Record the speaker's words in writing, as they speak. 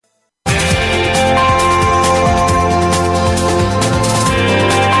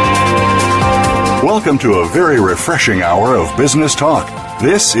Welcome to a very refreshing hour of business talk.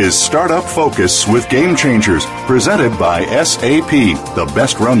 This is Startup Focus with Game Changers, presented by SAP. The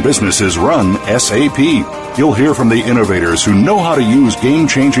best-run businesses run SAP. You'll hear from the innovators who know how to use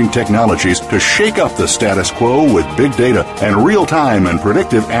game-changing technologies to shake up the status quo with big data and real-time and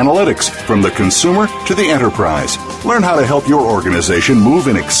predictive analytics from the consumer to the enterprise. Learn how to help your organization move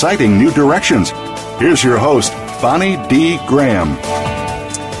in exciting new directions. Here's your host, Bonnie D. Graham.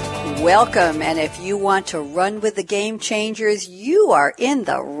 Welcome, and if you want to run with the Game Changers, you are in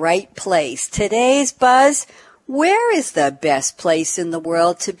the right place. Today's buzz: where is the best place in the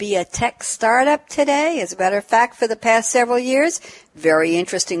world to be a tech startup today? As a matter of fact, for the past several years, very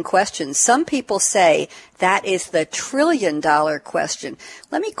interesting question. Some people say that is the trillion-dollar question.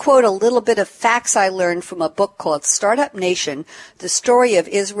 Let me quote a little bit of facts I learned from a book called Startup Nation, the story of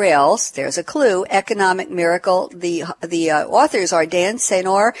Israel's, there's a clue, economic miracle. The authors are Dan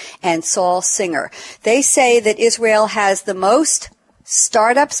Senor and Saul Singer. They say that Israel has the most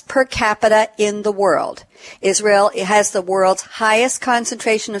startups per capita in the world. Israel has the world's highest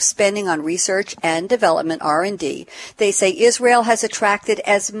concentration of spending on research and development, R&D. They say Israel has attracted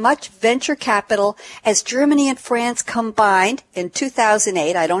as much venture capital as Germany and France combined in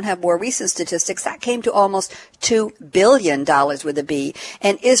 2008. I don't have more recent statistics. That came to almost $2 billion with a B.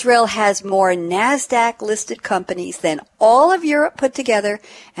 And Israel has more NASDAQ-listed companies than all of Europe put together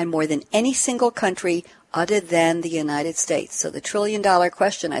and more than any single country other than the United States. So the trillion-dollar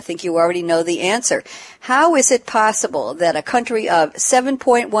question, I think you already know the answer. How is it possible that a country of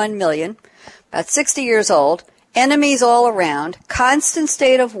 7.1 million, about 60 years old, enemies all around, constant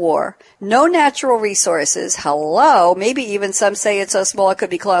state of war, no natural resources, maybe even some say it's so small it could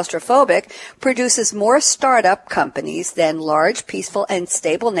be claustrophobic, produces more startup companies than large, peaceful, and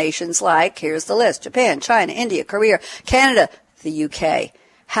stable nations like, here's the list, Japan, China, India, Korea, Canada, the UK?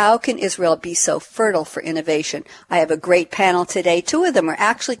 How can Israel be so fertile for innovation? I have a great panel today. Two of them are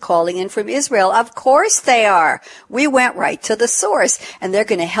actually calling in from Israel. Of course they are. We went right to the source, and they're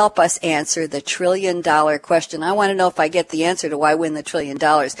going to help us answer the trillion-dollar question. I want to know if I get the answer to why win the $1 trillion.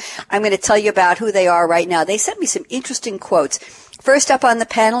 I'm going to tell you about who they are right now. They sent me some interesting quotes. First up on the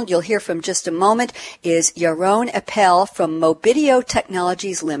panel, you'll hear from just a moment, is Yaron Appel from Mobidio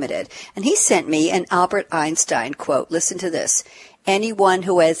Technologies Limited. And he sent me an Albert Einstein quote. Listen to this. Anyone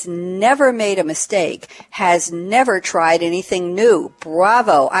who has never made a mistake has never tried anything new.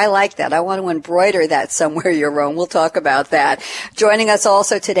 Bravo. I like that. I want to embroider that somewhere, Yaron. We'll talk about that. Joining us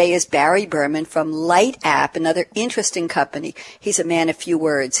also today is Barry Berman from Light App, another interesting company. He's a man of few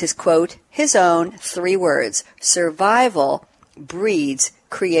words. His quote, his own 3 words, survival breeds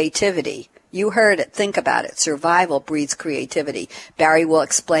creativity. You heard it. Think about it. Survival breeds creativity. Barry will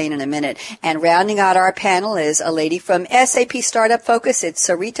explain in a minute. And rounding out our panel is a lady from SAP Startup Focus. It's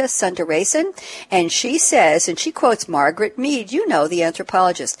Sarita Sundaresan. And she says, and she quotes Margaret Mead, you know, the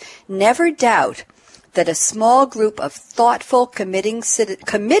anthropologist, never doubt that a small group of thoughtful, committed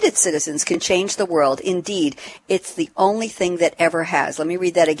citizens can change the world. Indeed, it's the only thing that ever has. Let me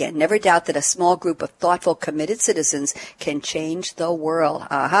read that again. Never doubt that a small group of thoughtful, committed citizens can change the world.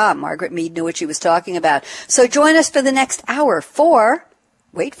 Aha, Margaret Mead knew what she was talking about. So join us for the next hour for,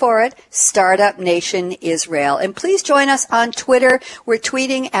 wait for it, Startup Nation Israel. And please join us on Twitter. We're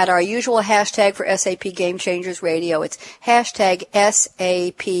tweeting at our usual hashtag for SAP Game Changers Radio. It's hashtag SAPRADIO.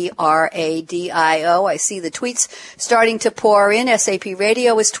 I see the tweets starting to pour in. SAP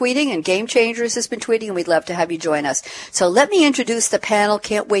Radio is tweeting and Game Changers has been tweeting, and we'd love to have you join us. So let me introduce the panel.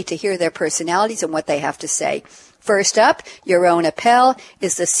 Can't wait to hear their personalities and what they have to say. First up, Yaron Appel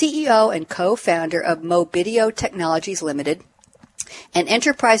is the CEO and co-founder of Mobidio Technologies Limited, an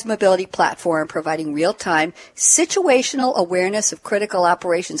enterprise mobility platform providing real-time situational awareness of critical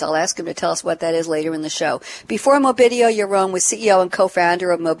operations. I'll ask him to tell us what that is later in the show. Before Mobidio, Yaron was CEO and co-founder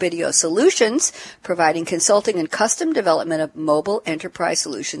of Mobidio Solutions, providing consulting and custom development of mobile enterprise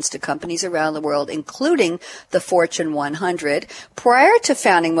solutions to companies around the world, including the Fortune 100. Prior to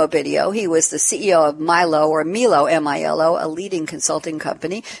founding Mobidio, he was the CEO of Milo, M-I-L-O, a leading consulting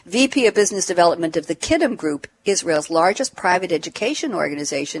company, VP of Business Development of the Kidam Group, Israel's largest private education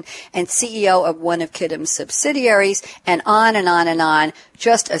organization, and CEO of one of Kidam's subsidiaries, and on and on and on.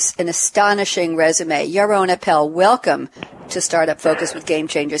 Just an astonishing resume. Yaron Appel, welcome to Startup Focus with Game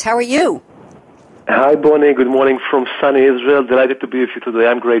Changers. How are you? Hi, Bonnie. Good morning from sunny Israel. Delighted to be with you today.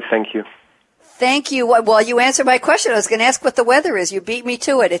 I'm great, thank you. Thank you. Well, you answered my question. I was going to ask what the weather is. You beat me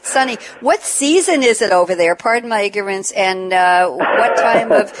to it. It's sunny. What season is it over there? Pardon my ignorance. And what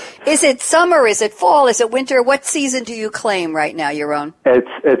time of, is it summer? Is it fall? Is it winter? What season do you claim right now, Yaron?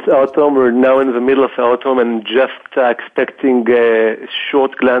 It's autumn. We're now in the middle of autumn and just expecting a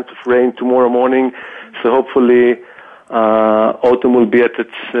short glance of rain tomorrow morning. So hopefully autumn will be at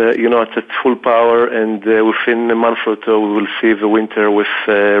its at its full power, and within a month or so we will see the winter with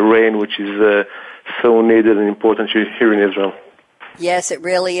rain, which is so needed and important here in Israel. Yes, it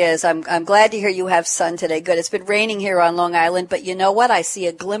really is. I'm glad to hear you have sun today. Good. It's been raining here on Long Island, but you know what? I see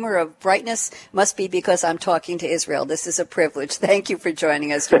a glimmer of brightness. Must be because I'm talking to Israel. This is a privilege. Thank you for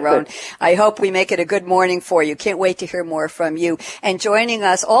joining us, Yaron. I hope we make it a good morning for you. Can't wait to hear more from you. And joining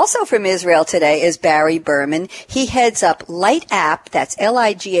us also from Israel today is Barry Berman. He heads up Lightap, that's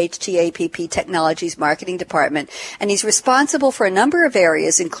LightApp Technologies Marketing Department, and he's responsible for a number of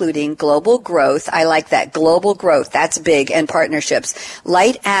areas, including global growth. I like that. Global growth. That's big. And partnerships.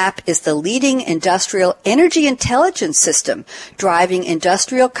 Lightap is the leading industrial energy intelligence system, driving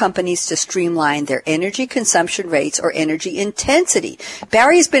industrial companies to streamline their energy consumption rates or energy intensity.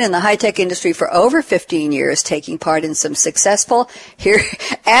 Barry's been in the high-tech industry for over 15 years, taking part in some successful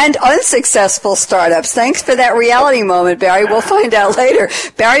and unsuccessful startups. Thanks for that reality moment, Barry. We'll find out later.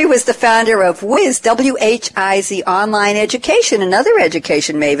 Barry was the founder of Wiz, W-H-I-Z Online Education, another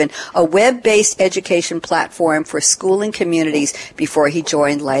education maven, a web-based education platform for schooling communities before he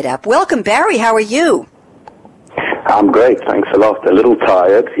joined Lightap. Welcome, Barry. How are you? I'm great. Thanks a lot. A little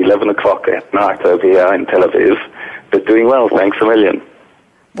tired. 11 o'clock at night over here in Tel Aviv, but doing well. Thanks a million.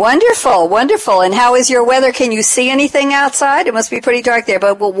 Wonderful, wonderful. And how is your weather? Can you see anything outside? It must be pretty dark there,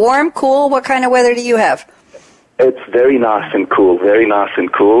 but warm, cool? What kind of weather do you have? It's very nice and cool, very nice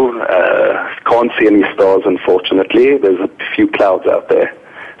and cool. Can't see any stars, unfortunately. There's a few clouds out there.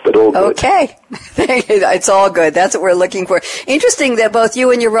 But all good. Okay. It's all good. That's what we're looking for. Interesting that both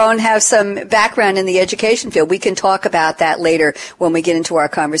you and Yaron have some background in the education field. We can talk about that later when we get into our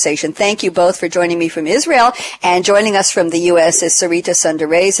conversation. Thank you both for joining me from Israel. And joining us from the U.S. is Sarita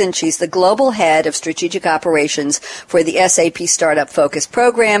Sundaresan. She's the global head of strategic operations for the SAP Startup Focus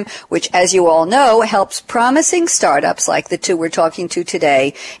program, which, as you all know, helps promising startups like the two we're talking to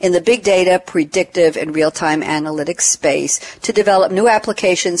today in the big data, predictive, and real-time analytics space to develop new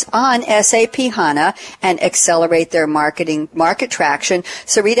applications on SAP HANA and accelerate their market traction.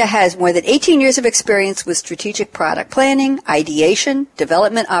 Sarita has more than 18 years of experience with strategic product planning, ideation,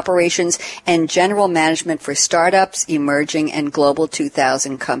 development operations, and general management for startups, emerging, and global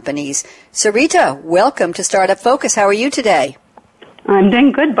 2000 companies. Sarita, welcome to Startup Focus. How are you today? I'm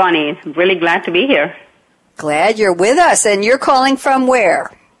doing good, Bonnie. Really glad to be here. Glad you're with us. And you're calling from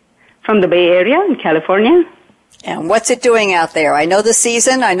where? From the Bay Area in California. And what's it doing out there? I know the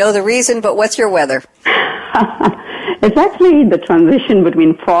season, I know the reason, but what's your weather? It's actually the transition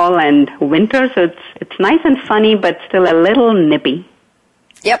between fall and winter, so it's nice and sunny, but still a little nippy.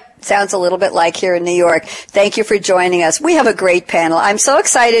 Yep. Sounds a little bit like here in New York. Thank you for joining us. We have a great panel. I'm so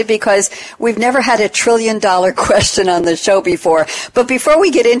excited because we've never had a $1 trillion question on the show before. But before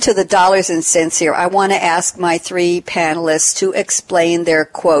we get into the dollars and cents here, I want to ask my three panelists to explain their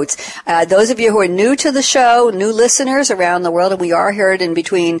quotes. Those of you who are new to the show, new listeners around the world, and we are heard in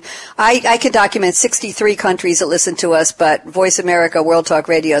between, I can document 63 countries that listen to us, but Voice America World Talk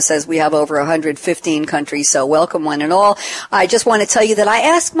Radio says we have over 115 countries, so welcome one and all. I just want to tell you that I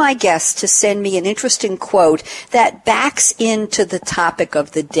asked my guests to send me an interesting quote that backs into the topic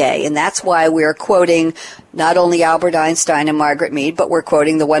of the day, and that's why we're quoting not only Albert Einstein and Margaret Mead, but we're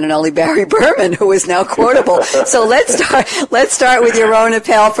quoting the one and only Barry Berman, who is now quotable. So let's start with Yaron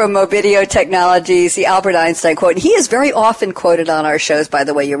Appel from Mobidio Technologies, the Albert Einstein quote. And he is very often quoted on our shows, by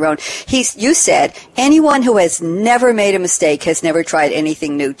the way, Yaron. You said, anyone who has never made a mistake has never tried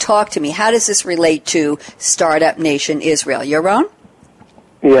anything new. Talk to me. How does this relate to Startup Nation Israel? Yaron?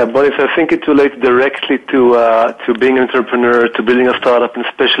 Yeah, Boris, I think it relates directly to being an entrepreneur, to building a startup, and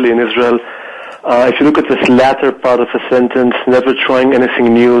especially in Israel. If you look at this latter part of the sentence, never trying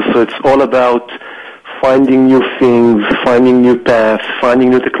anything new, so it's all about finding new things, finding new paths, finding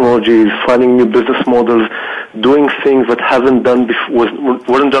new technologies, finding new business models, doing things that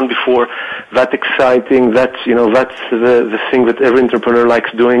wasn't done before. That's exciting. That's the thing that every entrepreneur likes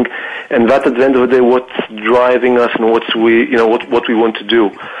doing, and that's at the end of the day what's driving us and what we want to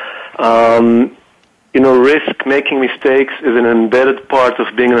do. Risk, making mistakes is an embedded part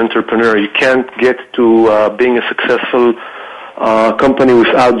of being an entrepreneur. You can't get to being a successful company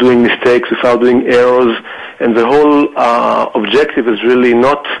without doing mistakes, without doing errors, and the whole objective is really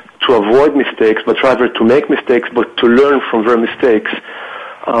not to avoid mistakes, but rather to make mistakes, but to learn from their mistakes.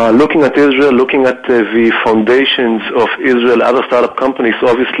 looking at Israel, looking at the foundations of Israel, other startup companies,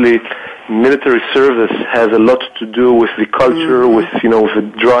 obviously military service has a lot to do with the culture, with the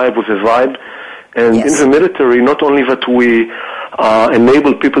drive, with the vibe. And in the military, not only that we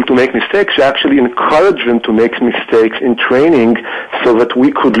enable people to make mistakes, we actually encourage them to make mistakes in training so that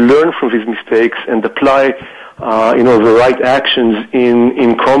we could learn from these mistakes and apply the right actions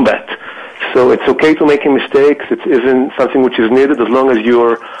in combat. So it's okay to make mistakes. It isn't something which is needed as long as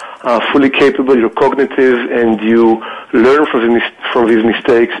you're fully capable, you're cognitive, and you learn from these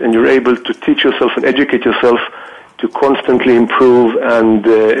mistakes, and you're able to teach yourself and educate yourself to constantly improve and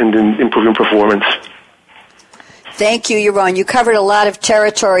improve your performance. Thank you, Yaron. You covered a lot of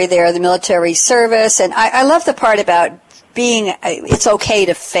territory there, the military service, and I love the part about it's okay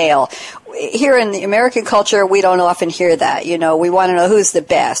to fail. Here in the American culture, we don't often hear that. We want to know who's the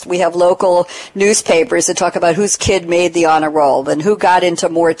best. We have local newspapers that talk about whose kid made the honor roll and who got into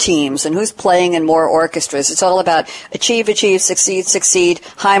more teams and who's playing in more orchestras. It's all about achieve, succeed,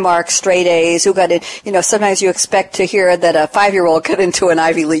 high marks, straight A's, who got in. Sometimes you expect to hear that a 5-year-old got into an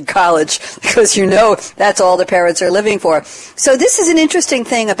Ivy League college because that's all the parents are living for. So this is an interesting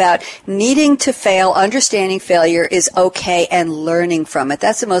thing about needing to fail, understanding failure is okay, and learning from it.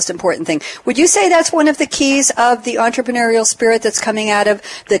 That's the most important thing. Would you say that's one of the keys of the entrepreneurial spirit that's coming out of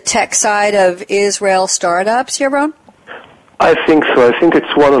the tech side of Israel startups, Yaron? I think so. I think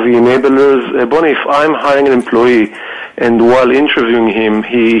it's one of the enablers. Bonnie, if I'm hiring an employee and while interviewing him,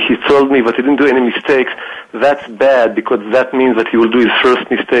 he told me that he didn't do any mistakes, that's bad because that means that he will do his first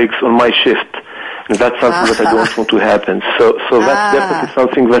mistakes on my shift. And that's something that I don't want to happen. So that's definitely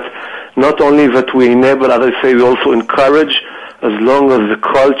something that not only that we enable, as I say, we also encourage, as long as the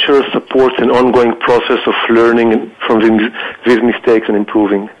culture supports an ongoing process of learning from these mistakes and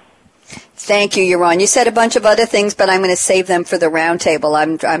improving. Thank you, Yaron. You said a bunch of other things, but I'm going to save them for the roundtable.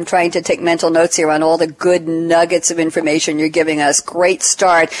 I'm trying to take mental notes here on all the good nuggets of information you're giving us. Great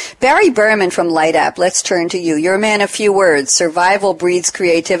start. Barry Berman from LightApp, let's turn to you. You're a man of few words. Survival breeds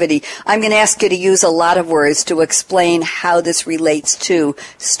creativity. I'm going to ask you to use a lot of words to explain how this relates to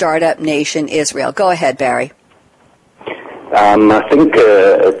Startup Nation Israel. Go ahead, Barry. I think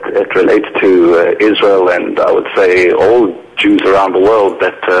it relates to Israel, and I would say all Jews around the world,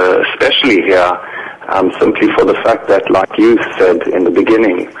 that especially here, simply for the fact that, like you said in the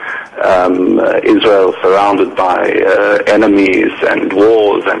beginning, Israel, surrounded by enemies and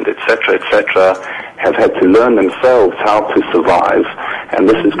wars and etc., have had to learn themselves how to survive, and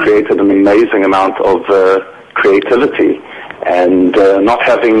this has created an amazing amount of creativity. And not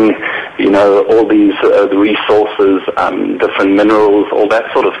having, all these resources, different minerals, all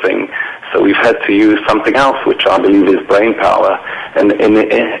that sort of thing. So we've had to use something else, which I believe is brain power. And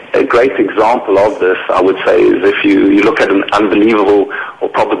a great example of this, I would say, is if you look at an unbelievable, or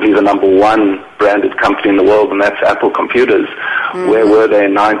probably the number one branded company in the world, and that's Apple Computers. Mm-hmm. Where were they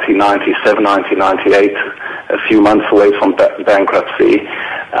in 1997, 1998, a few months away from bankruptcy,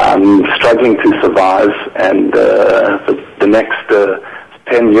 struggling to survive, and the next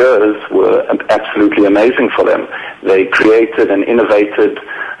 10 years were absolutely amazing for them. They created and innovated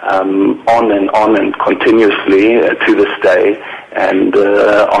on and continuously to this day, and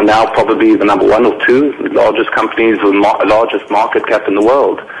are now probably the number one or two largest companies with largest market cap in the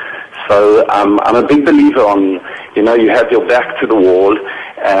world. So I'm a big believer on, you have your back to the wall,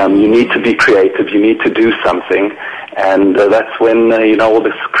 you need to be creative, you need to do something, and that's when, all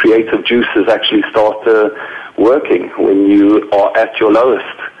this creative juices actually start working, when you are at your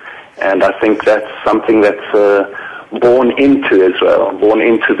lowest. And I think that's something that's born into Israel, born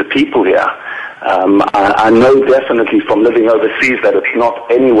into the people here. I know definitely from living overseas that it's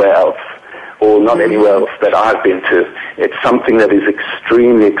not anywhere else, or not anywhere else that I've been to. It's something that is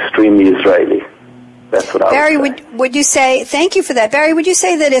extremely, extremely Israeli. That's what Barry, would say. would you say, thank you for that. Barry, would you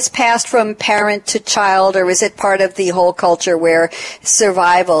say that it's passed from parent to child, or is it part of the whole culture where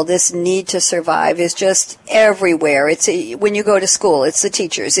survival, this need to survive, is just everywhere? It's when you go to school, it's the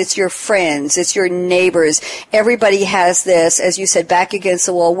teachers, it's your friends, it's your neighbors. Everybody has this, as you said, back against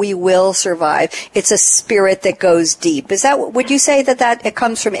the wall, we will survive. It's a spirit that goes deep. Would you say that it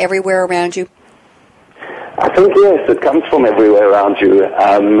comes from everywhere around you? I think, yes, it comes from everywhere around you.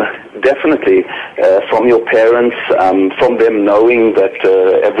 Definitely, from your parents, from them knowing that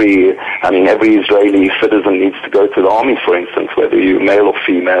every Israeli citizen needs to go to the army, for instance, whether you're male or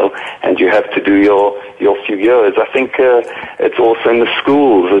female, and you have to do your few years. I think it's also in the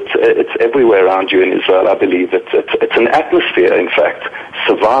schools. It's everywhere around you in Israel. I believe it's an atmosphere. In fact,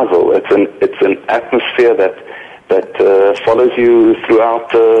 survival. It's an atmosphere that that follows you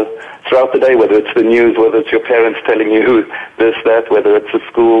throughout the day, whether it's the news, whether it's your parents telling you this, that, whether it's at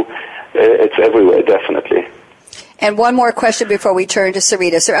school. It's everywhere, definitely. And one more question before we turn to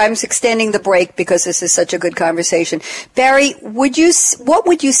Sarita. So I'm extending the break because this is such a good conversation. Barry, what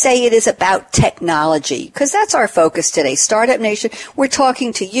would you say it is about technology? Because that's our focus today. Startup Nation, we're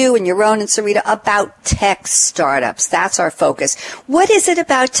talking to you and Yaron and Sarita about tech startups. That's our focus. What is it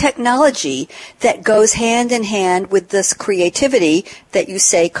about technology that goes hand in hand with this creativity that you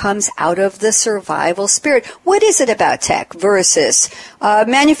say comes out of the survival spirit? What is it about tech versus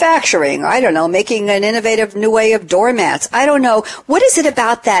manufacturing? I don't know, making an innovative new way of doormats. I don't know. What is it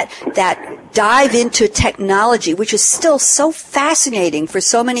about that dive into technology, which is still so fascinating for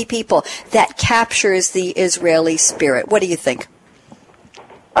so many people, that captures the Israeli spirit? What do you think?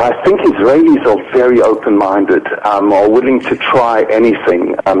 I think Israelis are very open-minded, are willing to try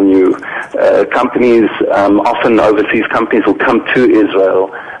anything new. Companies, often overseas companies, will come to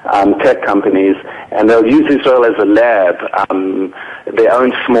Israel, tech companies, and they'll use Israel as a lab, their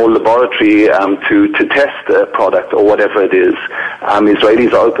own small laboratory to test a product or whatever it is.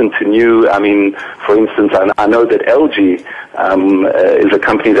 Israelis are open to new. I mean, for instance, I know that LG is a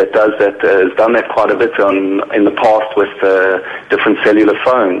company that does that, has done that quite a bit in the past with different cellular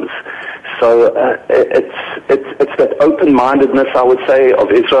phones. So it's that open-mindedness, I would say,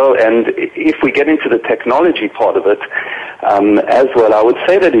 of Israel. And if we get into the technology part of it as well, I would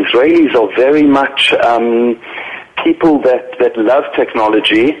say that Israelis are very much people that love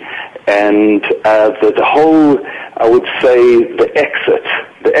technology, and the whole, I would say, the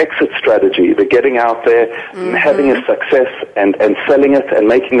exit strategy, the getting out there, having a success and selling it and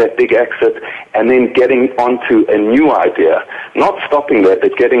making that big exit, and then getting onto a new idea. Not stopping there,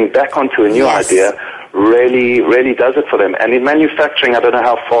 but getting back onto a new idea really, really does it for them. And in manufacturing, I don't know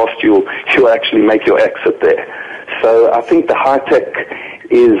how fast you'll actually make your exit there. So I think the high tech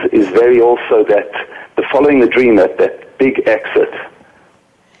is very also that the following the dream, that big exit.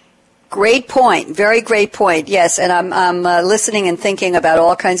 Great point. Very great point. Yes, and I'm listening and thinking about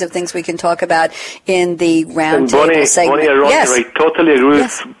all kinds of things we can talk about in the roundtable segment. Bonnie, I totally agree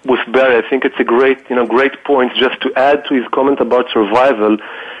with Barry. I think it's a great point. Just to add to his comment about survival,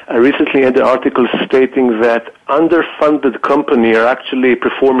 I recently had an article stating that underfunded companies are actually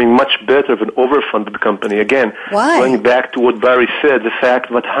performing much better than overfunded company. Again, going back to what Barry said, the fact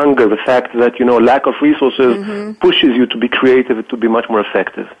that hunger, the fact that lack of resources pushes you to be creative, to be much more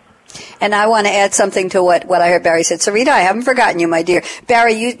effective. And I want to add something to what I heard Barry said. Sarita, I haven't forgotten you, my dear.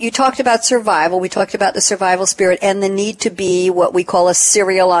 Barry, you talked about survival. We talked about the survival spirit and the need to be what we call a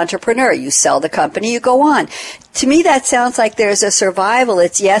serial entrepreneur. You sell the company, you go on. To me, that sounds like there's a survival.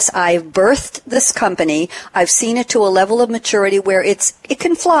 It's, yes, I've birthed this company. I've seen it to a level of maturity where it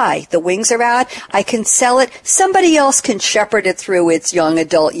can fly. The wings are out. I can sell it. Somebody else can shepherd it through its young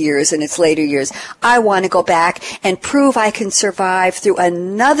adult years and its later years. I want to go back and prove I can survive through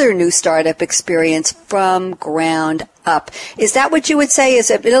another new startup experience from ground up. Is that what you would say? Is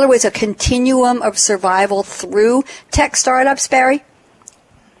it, in other words, a continuum of survival through tech startups, Barry?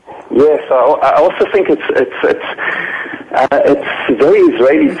 Yes, I also think it's very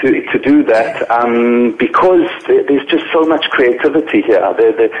Israeli to do that because there's just so much creativity here. I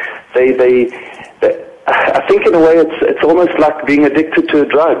think in a way it's almost like being addicted to a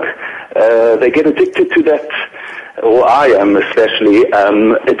drug. They get addicted to that. Or I am especially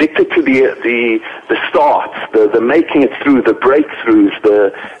addicted to the start, the making it through, the breakthroughs,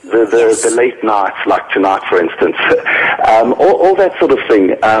 the late nights, like tonight, for instance, all that sort of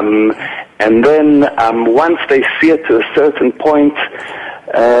thing. And then once they see it to a certain point,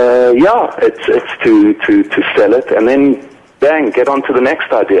 it's to sell it, and then bang, get on to the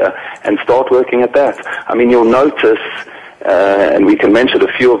next idea and start working at that. I mean, you'll notice. And we can mention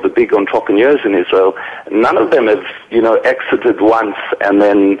a few of the big entrepreneurs in Israel. None of them have, exited once and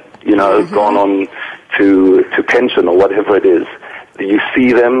then, gone on to pension or whatever it is. You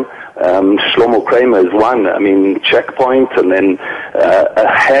see them. Shlomo Kramer is one. I mean, Checkpoint, and then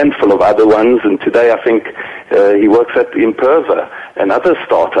a handful of other ones. And today, I think he works at Imperva, another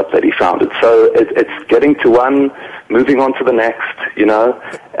startup that he founded. So it's getting to one, moving on to the next.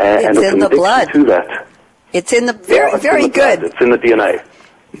 And it's in the blood to that. It's in the very good. It's in the DNA.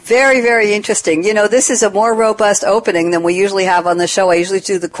 Very, very interesting. You know, this is a more robust opening than we usually have on the show. I usually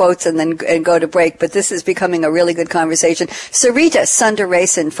do the quotes and go to break, but this is becoming a really good conversation. Sarita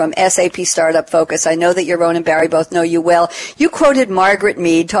Sundaresan from SAP Startup Focus. I know that Yaron and Barry both know you well. You quoted Margaret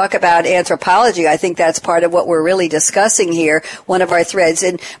Mead, talk about anthropology. I think that's part of what we're really discussing here, one of our threads.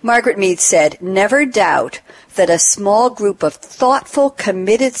 And Margaret Mead said, "Never doubt that a small group of thoughtful,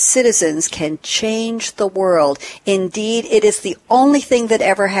 committed citizens can change the world. Indeed, it is the only thing that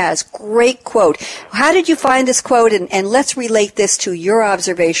ever has." Great quote. How did you find this quote? And let's relate this to your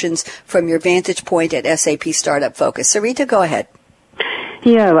observations from your vantage point at SAP Startup Focus. Sarita, go ahead.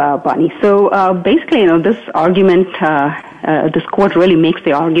 Yeah, Bonnie. So basically, this argument, this quote really makes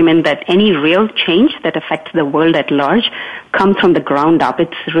the argument that any real change that affects the world at large comes from the ground up.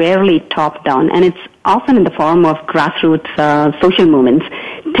 It's rarely top down, and it's often in the form of grassroots social movements,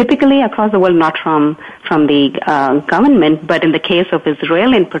 typically across the world, not from the government, but in the case of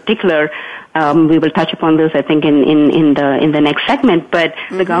Israel in particular. We will touch upon this, I think, in the next segment. But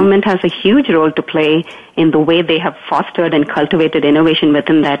the government has a huge role to play in the way they have fostered and cultivated innovation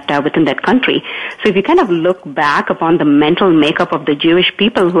within that country. So if you kind of look back upon the mental makeup of the Jewish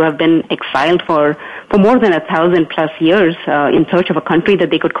people who have been exiled for more than 1,000+ years in search of a country that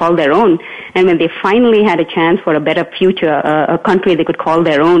they could call their own, and when they finally had a chance for a better future, a country they could call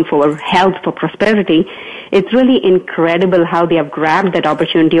their own for health, for prosperity, it's really incredible how they have grabbed that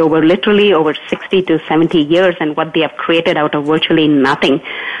opportunity over 60 to 70 years and what they have created out of virtually nothing.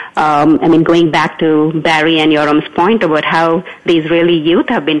 Going back to Barry and Yoram's point about how the Israeli youth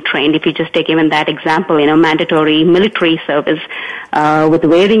have been trained, if you just take even that example, mandatory military service with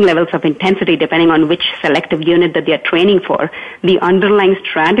varying levels of intensity depending on which selective unit that they are training for, the underlying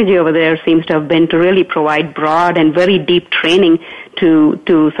strategy over there seems to have been to really provide broad and very deep training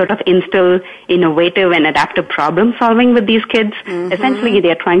to sort of instill innovative and adaptive problem solving with these kids. Essentially,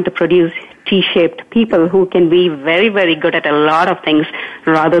 they are trying to produce T-shaped people who can be very, very good at a lot of things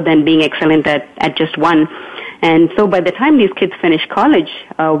rather than being excellent at just one. And so by the time these kids finish college,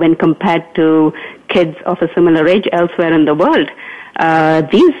 when compared to kids of a similar age elsewhere in the world,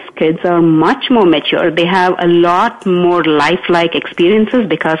 these kids are much more mature. They have a lot more lifelike experiences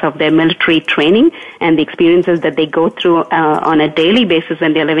because of their military training and the experiences that they go through on a daily basis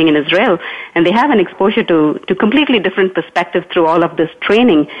when they're living in Israel. And they have an exposure to completely different perspectives through all of this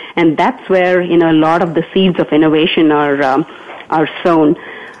training. And that's where, a lot of the seeds of innovation are sown.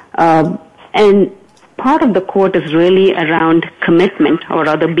 And part of the quote is really around commitment, or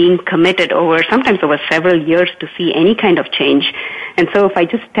rather being committed sometimes over several years to see any kind of change. And so if I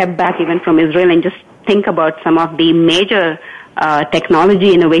just step back even from Israel and just think about some of the major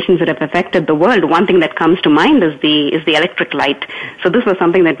technology innovations that have affected the world, one thing that comes to mind is the electric light. So this was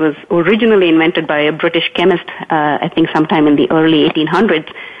something that was originally invented by a British chemist, I think sometime in the early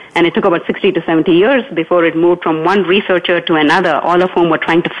 1800s. And it took about 60 to 70 years before it moved from one researcher to another, all of whom were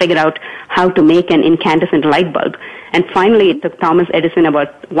trying to figure out how to make an incandescent light bulb. And finally, it took Thomas Edison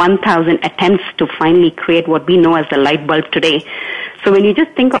about 1,000 attempts to finally create what we know as the light bulb today. So when you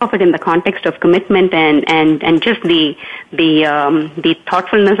just think of it in the context of commitment and just the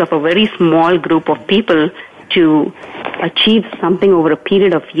thoughtfulness of a very small group of people to achieve something over a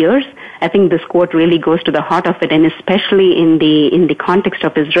period of years, I think this quote really goes to the heart of it, and especially in the context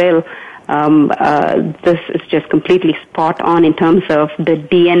of Israel, this is just completely spot on in terms of the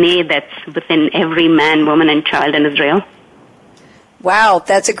DNA that's within every man, woman, and child in Israel. Wow,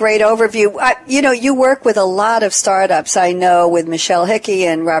 that's a great overview. You work with a lot of startups. I know with Michelle Hickey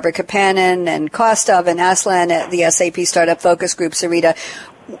and Robert Kapanen and Kostov and Aslan at the SAP Startup Focus Group, Sarita.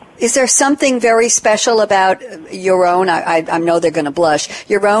 Is there something very special about Yaron? I know they're going to blush.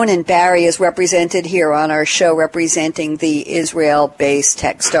 Yaron and Barry is represented here on our show representing the Israel-based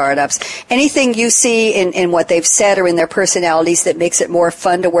tech startups. Anything you see in what they've said or in their personalities that makes it more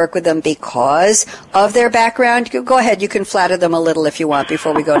fun to work with them because of their background? Go ahead. You can flatter them a little if you want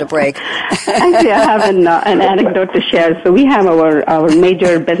before we go to break. Actually, I have an anecdote to share. So we have our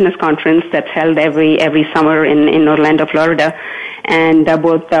major business conference that's held every summer in Orlando, Florida. And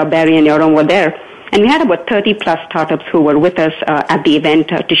both Barry and Yoram were there. And we had about 30+ startups who were with us at the event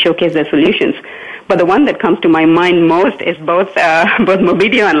to showcase their solutions. But the one that comes to my mind most is both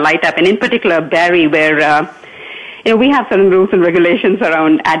Mobidio and LightUp, and in particular Barry, where we have certain rules and regulations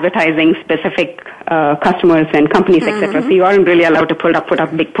around advertising specific customers and companies, etc. So you aren't really allowed to put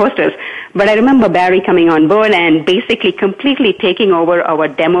up big posters. But I remember Barry coming on board and basically completely taking over our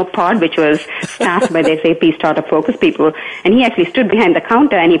demo pod, which was staffed by the SAP Startup Focus people. And he actually stood behind the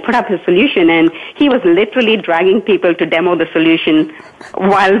counter and he put up his solution, and he was literally dragging people to demo the solution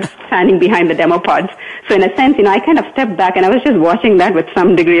while standing behind the demo pods. So in a sense, I kind of stepped back and I was just watching that with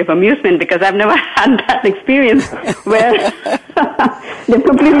some degree of amusement, because I've never had that experience where they've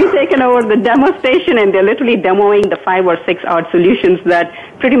completely taken over the demo station and they're literally demoing the 5 or 6 odd solutions that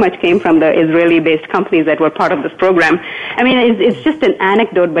pretty much came from the Israeli-based companies that were part of this program. I mean, it's just an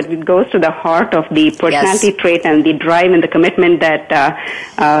anecdote, but it goes to the heart of the personality trait and the drive and the commitment that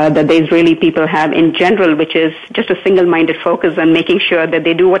the Israeli people have in general, which is just a single-minded focus on making sure that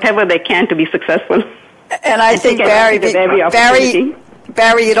they do whatever they can to be successful. And I think,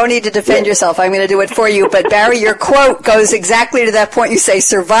 Barry, you don't need to defend yourself. I'm going to do it for you. But, Barry, your quote goes exactly to that point. You say,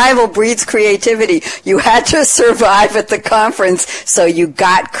 survival breeds creativity. You had to survive at the conference, so you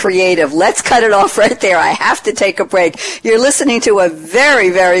got creative. Let's cut it off right there. I have to take a break. You're listening to a very,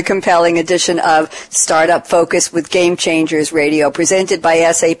 very compelling edition of Startup Focus with Game Changers Radio, presented by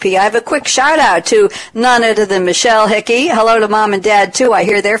SAP. I have a quick shout-out to none other than Michelle Hickey. Hello to Mom and Dad, too. I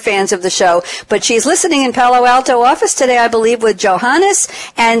hear they're fans of the show. But she's listening in Palo Alto office today, I believe, with Johannes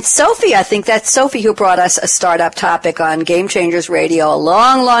and Sophie. I think that's Sophie who brought us a startup topic on Game Changers Radio a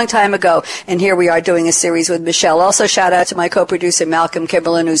long, long time ago. And here we are doing a series with Michelle. Also, shout out to my co-producer, Malcolm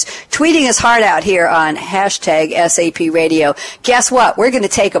Kimberlin, who's tweeting his heart out here on hashtag SAP Radio. Guess what? We're going to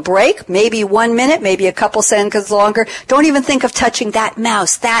take a break, maybe 1 minute, maybe a couple seconds longer. Don't even think of touching that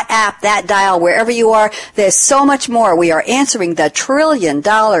mouse, that app, that dial, wherever you are. There's so much more. We are answering the $1 trillion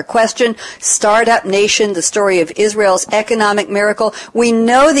question, Startup Nation, the story of Israel's economic miracle. We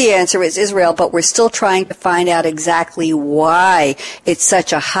know the answer is Israel, but we're still trying to find out exactly why it's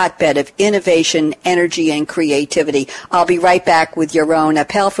such a hotbed of innovation, energy, and creativity. I'll be right back with Yaron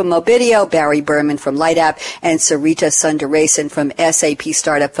Appel from Mobidio, Barry Berman from LightApp, and Sarita Sundaresan from SAP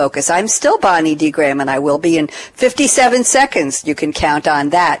Startup Focus. I'm still Bonnie D. Graham, and I will be in 57 seconds. You can count on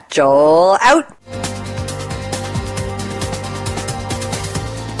that. Joel, out.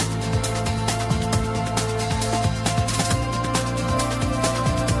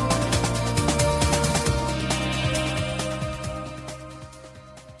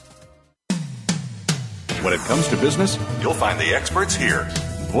 When it comes to business, you'll find the experts here.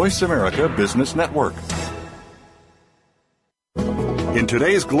 Voice America Business Network. In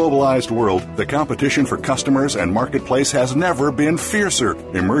today's globalized world, the competition for customers and marketplace has never been fiercer.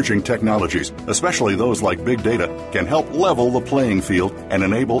 Emerging technologies, especially those like big data, can help level the playing field and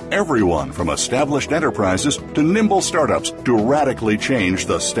enable everyone from established enterprises to nimble startups to radically change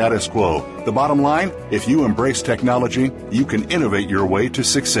the status quo. The bottom line, if you embrace technology, you can innovate your way to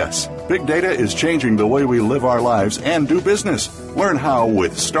success. Big data is changing the way we live our lives and do business. Learn how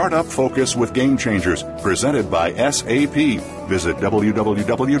with Startup Focus with Game Changers, presented by SAP. Visit www.sap.com.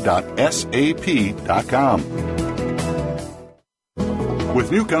 With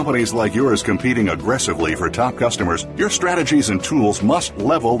new companies like yours competing aggressively for top customers, your strategies and tools must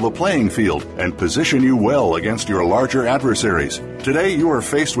level the playing field and position you well against your larger adversaries. Today, you are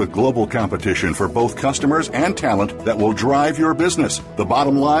faced with global competition for both customers and talent that will drive your business. The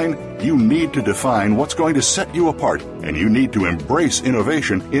bottom line, you need to define what's going to set you apart, and you need to embrace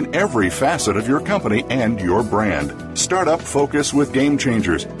innovation in every facet of your company and your brand. Startup Focus with Game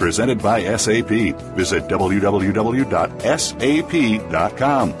Changers, presented by SAP. Visit www.sap.com.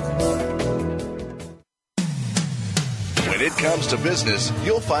 When it comes to business,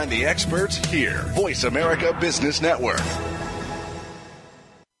 you'll find the experts here. Voice America Business Network.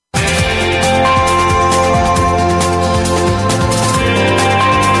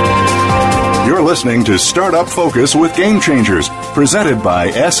 You're listening to Startup Focus with Game Changers, presented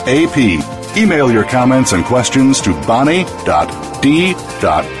by SAP. Email your comments and questions to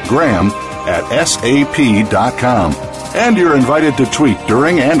bonnie.d.graham@sap.com. And you're invited to tweet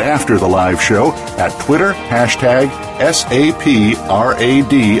during and after the live show at Twitter, hashtag SAPRADIO.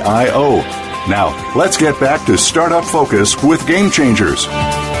 Now, let's get back to Startup Focus with Game Changers.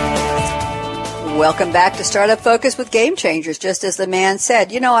 Welcome back to Startup Focus with Game Changers. Just as the man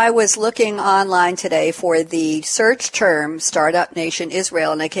said, I was looking online today for the search term Startup Nation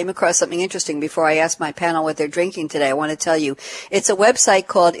Israel, and I came across something interesting before I asked my panel what they're drinking today. I want to tell you, it's a website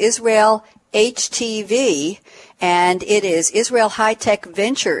called Israel HTV, and it is Israel High Tech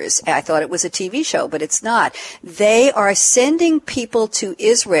Ventures. I thought it was a TV show, but it's not. They are sending people to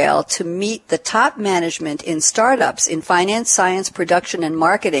Israel to meet the top management in startups in finance, science, production, and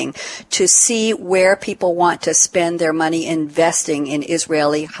marketing to see where people want to spend their money investing in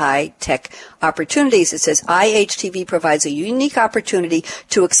Israeli high-tech opportunities. It says IHTV provides a unique opportunity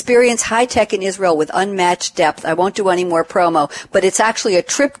to experience high-tech in Israel with unmatched depth. I won't do any more promo, but it's actually a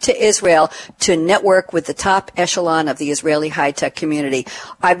trip to Israel to network with the top echelon of the Israeli high-tech community.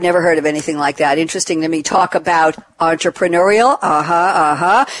 I've never heard of anything like that. Interesting to me. Talk about entrepreneurial.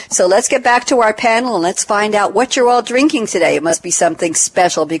 So let's get back to our panel and let's find out what you're all drinking today. It must be something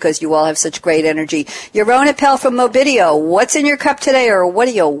special because you all have such great energy. Yaron Appel from Mobidio, what's in your cup today, or what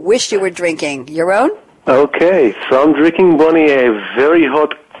do you wish you were drinking? Yaron? Okay, so I'm drinking, Bonnie, a very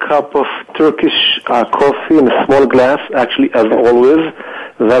hot cup of Turkish coffee in a small glass, actually, as always.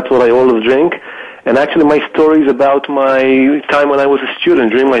 That's what I always drink. And actually, my story is about my time when I was a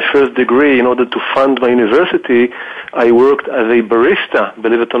student. During my first degree, in order to fund my university, I worked as a barista,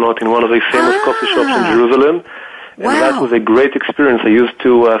 believe it or not, in one of the famous coffee shops in Jerusalem. And that was a great experience. I used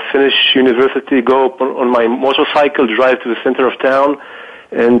to finish university, go on my motorcycle, drive to the center of town,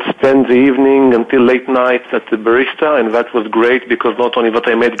 and spend the evening until late night at the barista, and that was great because not only that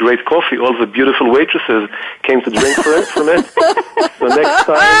I made great coffee, all the beautiful waitresses came to drink from it. So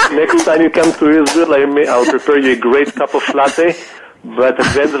next time you come to Israel, I'll prepare you a great cup of latte. But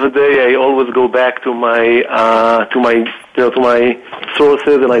at the end of the day, I always go back to my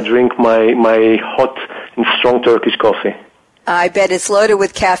sources, and I drink my hot and strong Turkish coffee. I bet it's loaded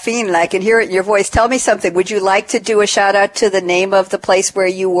with caffeine, and I can hear it in your voice. Tell me something. Would you like to do a shout-out to the name of the place where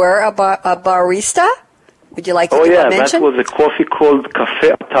you were a barista? Would you like to do a mention? That was a coffee called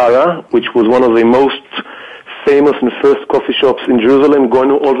Cafe Atara, which was one of the most famous and first coffee shops in Jerusalem, going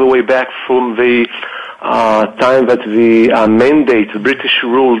all the way back from the time that the Mandate, the British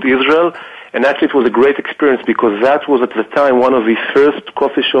ruled Israel. And actually it was a great experience because that was at the time one of the first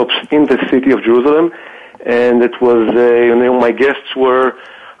coffee shops in the city of Jerusalem. And it was, my guests were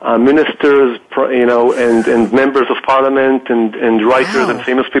ministers, and members of parliament and writers and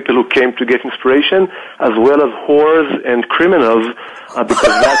famous people who came to get inspiration, as well as whores and criminals,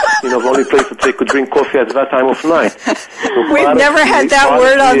 because that's, the only place that they could drink coffee at that time of night. So we've never had that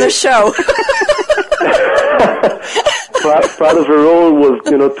word on the show. Part of the role was,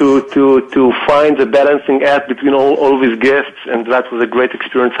 to find the balancing act between all these guests, and that was a great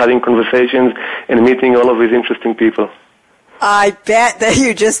experience having conversations and meeting all of these interesting people. I bet that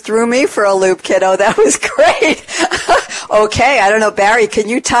you just threw me for a loop, kiddo. That was great. Okay, I don't know, Barry, can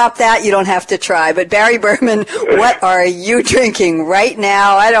you top that? You don't have to try. But Barry Berman, what are you drinking right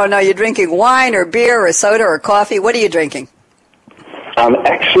now? I don't know, you're drinking wine or beer or soda or coffee. What are you drinking? I'm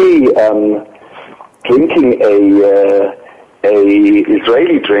actually drinking a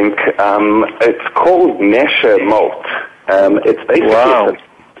Israeli drink. It's called Nesher Malt. It's basically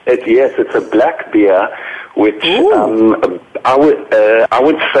it's a black beer, which I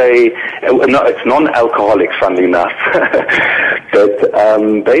would say no, it's non-alcoholic, funnily enough. But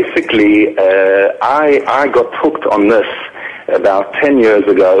basically, I got hooked on this about 10 years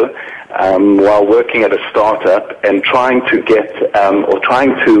ago while working at a startup and trying to get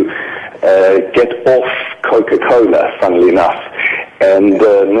off Coca-Cola, funnily enough. And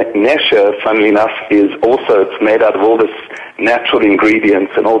Nesher, funnily enough, it's made out of all this natural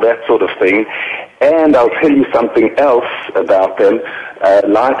ingredients and all that sort of thing. And I'll tell you something else about them.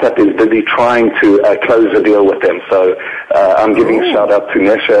 Light Up is busy trying to close a deal with them. So I'm giving a shout out to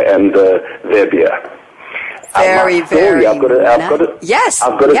Nesher and their beer. Very I've got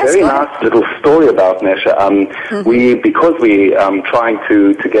a very nice little story about Nesher. Because we trying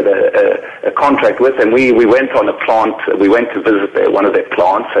to get a contract with them, we went on a plant. We went to visit one of their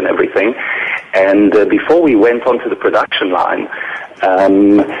plants and everything. And before we went onto the production line,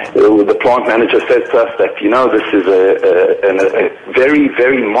 the plant manager said to us that this is a very,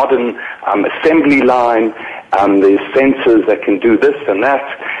 very modern assembly line. There's sensors that can do this and that.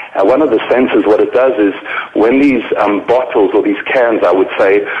 One of the sensors, what it does is when these bottles or these cans, I would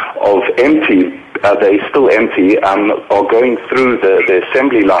say, of empty, they're still empty, are going through the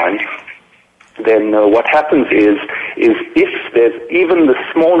assembly line, then what happens is if there's even the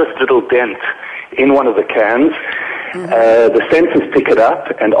smallest little dent in one of the cans, the sensors pick it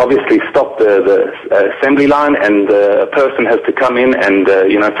up and obviously stop the assembly line, and a person has to come in and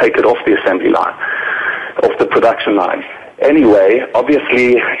take it off the assembly line, off the production line. Anyway,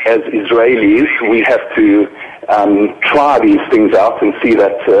 obviously, as Israelis, we have to try these things out and see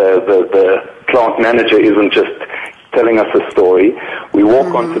that the plant manager isn't just telling us a story. We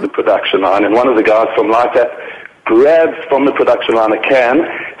walk onto the production line, and one of the guys from Light Up grabs from the production line a can,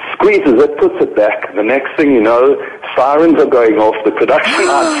 squeezes it, puts it back. The next thing you know, sirens are going off, the production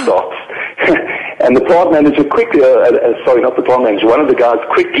line stops. And the plant manager quickly, not the plant manager, one of the guys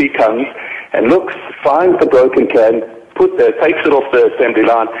quickly comes and looks, finds the broken can, takes it off the assembly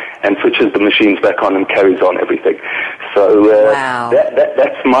line and switches the machines back on and carries on everything. So wow.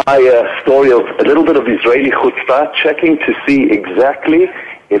 That's my story of a little bit of Israeli chutzpah, checking to see exactly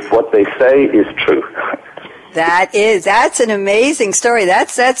if what they say is true. That's an amazing story.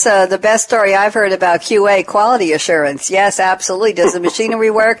 That's the best story I've heard about QA, quality assurance. Yes, absolutely. Does the machinery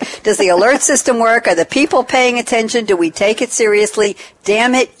work? Does the alert system work? Are the people paying attention? Do we take it seriously?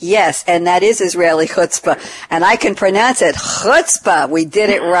 Damn it, yes. And that is Israeli chutzpah. And I can pronounce it, chutzpah. We did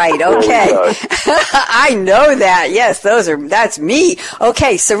it right. Okay. I know that. Yes, that's me.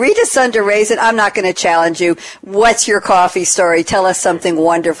 Okay, Sarita Sundararajan, I'm not going to challenge you. What's your coffee story? Tell us something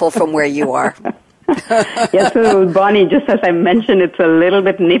wonderful from where you are. Yes, so Bonnie, just as I mentioned, it's a little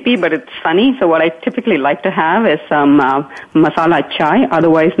bit nippy, but it's funny. So what I typically like to have is some masala chai,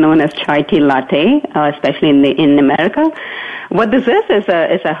 otherwise known as chai tea latte, especially in America. What this is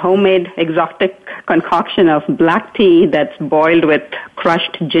a homemade exotic concoction of black tea that's boiled with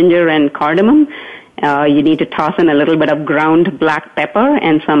crushed ginger and cardamom. You need to toss in a little bit of ground black pepper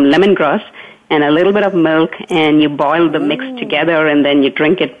and some lemongrass and a little bit of milk, and you boil the mix together, and then you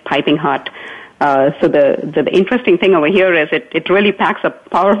drink it piping hot. So the interesting thing over here is it really packs a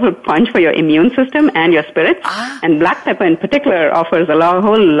powerful punch for your immune system and your spirits. And black pepper in particular offers a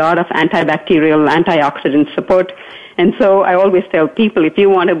whole lot of antibacterial, antioxidant support. And so I always tell people, if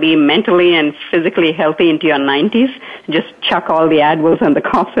you want to be mentally and physically healthy into your 90s, just chuck all the Advils and the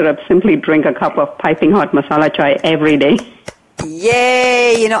cough syrup. Simply drink a cup of piping hot masala chai every day.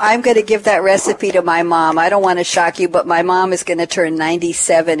 Yay! I'm going to give that recipe to my mom. I don't want to shock you, but my mom is going to turn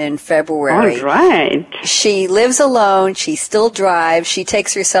 97 in February. All right. She lives alone. She still drives. She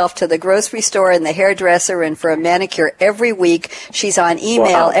takes herself to the grocery store and the hairdresser and for a manicure every week. She's on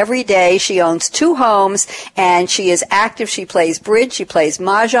email every day. She owns 2 homes, and she is active. She plays bridge. She plays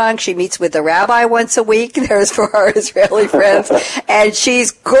mahjong. She meets with the rabbi once a week. There's for our Israeli friends. And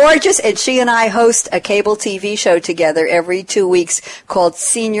she's gorgeous, and she and I host a cable TV show together every 2 weeks called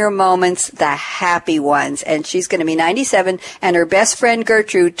Senior Moments, the Happy Ones. And she's going to be 97, and her best friend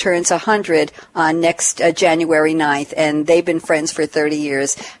Gertrude turns 100 on next January 9th, and they've been friends for 30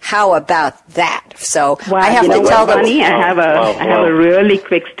 years. How about that? So I have to tell them. Honey, I have a really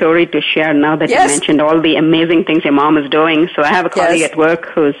quick story to share now that you mentioned all the amazing things your mom is doing. So I have a colleague at work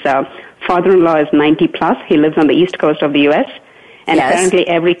whose father-in-law is 90 plus. He lives on the east coast of the U.S., and apparently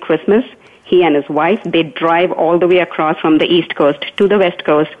every Christmas, he and his wife, they drive all the way across from the East Coast to the West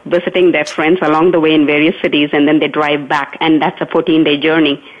Coast, visiting their friends along the way in various cities, and then they drive back, and that's a 14-day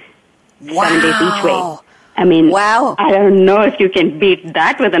journey, 7 days each way. I mean, I don't know if you can beat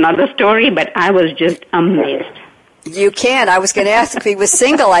that with another story, but I was just amazed. You can. I was going to ask if he was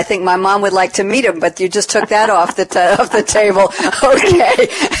single. I think my mom would like to meet him, but you just took that off the table. Okay,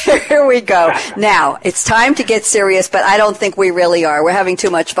 here we go. Now, it's time to get serious, but I don't think we really are. We're having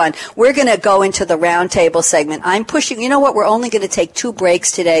too much fun. We're going to go into the roundtable segment. I'm pushing, you know what, we're only going to take 2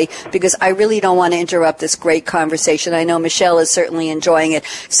 breaks today because I really don't want to interrupt this great conversation. I know Michelle is certainly enjoying it.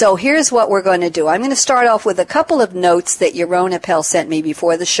 So here's what we're going to do. I'm going to start off with a couple of notes that Yaron Appel sent me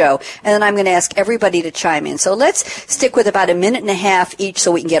before the show, and then I'm going to ask everybody to chime in. So let's stick with about a minute and a half each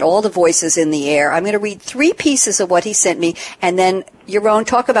so we can get all the voices in the air. I'm going to read 3 pieces of what he sent me, and then Yaron,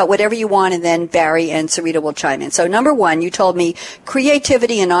 talk about whatever you want, and then Barry and Sarita will chime in. So number 1, you told me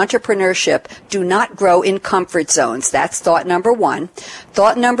creativity and entrepreneurship do not grow in comfort zones. That's thought number 1.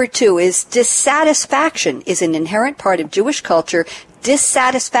 Thought number 2 is dissatisfaction is an inherent part of Jewish culture.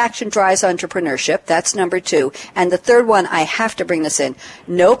 Dissatisfaction drives entrepreneurship. That's number 2. And the third one, I have to bring this in.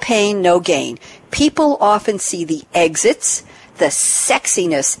 No pain, no gain. People often see the exits, the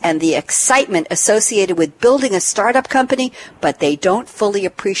sexiness, and the excitement associated with building a startup company, but they don't fully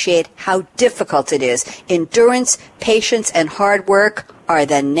appreciate how difficult it is. Endurance, patience, and hard work are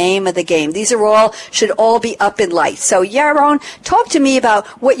the name of the game. These should all be up in lights. So, Yaron, talk to me about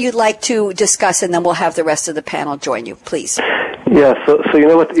what you'd like to discuss, and then we'll have the rest of the panel join you, please. Yeah, so you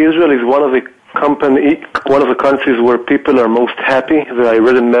know what? Israel is one of the countries where people are most happy. I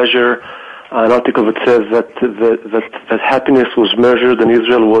read and measure an article that says that happiness was measured, and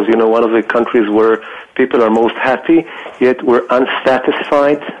Israel was, one of the countries where people are most happy, yet we're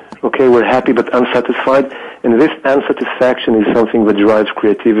unsatisfied. Okay, we're happy but unsatisfied, and this unsatisfaction is something that drives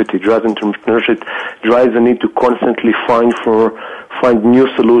creativity, drives entrepreneurship, drives the need to constantly find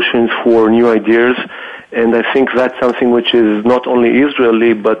new solutions for new ideas, and I think that's something which is not only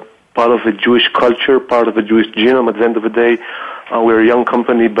Israeli, but part of the Jewish culture, part of the Jewish genome. At the end of the day, we're a young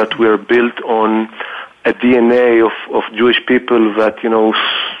company, but we're built on a DNA of Jewish people that,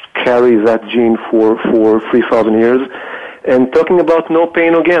 carry that gene for 3,000 years. And talking about no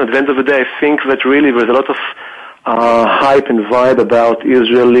pain, no gain, at the end of the day, I think that really there's a lot of hype and vibe about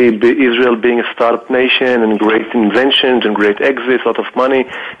Israel being a startup nation and great inventions and great exits, a lot of money.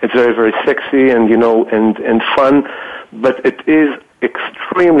 It's very, very sexy and, and fun. But it is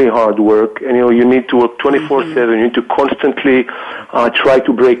extremely hard work, and you need to work 24/7. You need to constantly try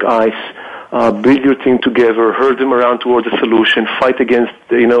to break ice, build your team together, herd them around towards a solution, fight against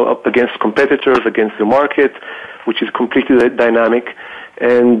against competitors, against the market, which is completely dynamic.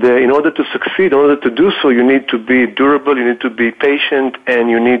 And in order to succeed, in order to do so, you need to be durable, you need to be patient, and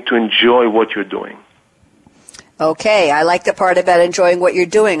you need to enjoy what you're doing. Okay, I like the part about enjoying what you're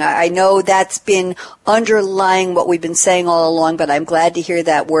doing. I know that's been underlying what we've been saying all along, but I'm glad to hear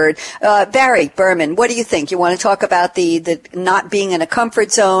that word. Barry Berman, what do you think? You want to talk about the not being in a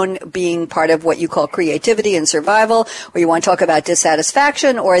comfort zone, being part of what you call creativity and survival, or you want to talk about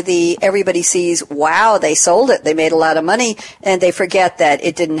dissatisfaction, or everybody sees, wow, they sold it, they made a lot of money, and they forget that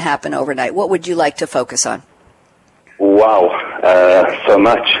it didn't happen overnight. What would you like to focus on? Wow, so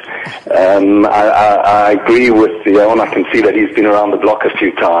much. I agree with Yaron. I can see that he's been around the block a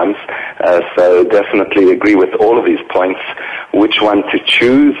few times, so definitely agree with all of his points. Which one to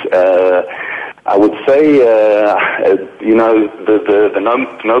choose? I would say, the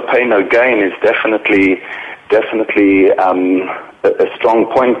no pain, no gain is definitely a strong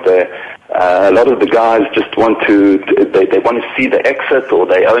point there. A lot of the guys just want to see the exit, or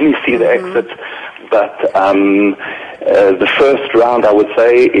they only see the exit. But the first round, I would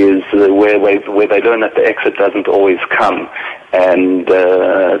say, is where they learn that the exit doesn't always come, and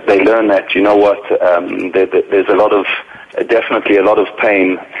they learn that there's definitely a lot of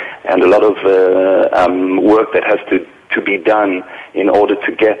pain and a lot of work that has to be done in order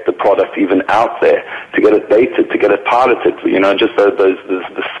to get the product even out there, to get it baited, to get it piloted. Just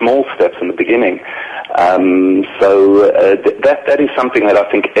the small steps in the beginning. That is something that I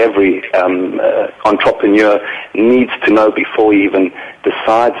think every entrepreneur needs to know before he even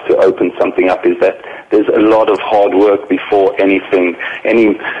decides to open something up, is that there's a lot of hard work before any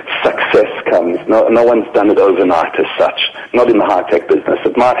success comes. No one's done it overnight as such, not in the high-tech business.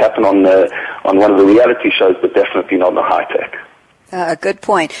 It might happen on one of the reality shows, but definitely not in the high-tech. Good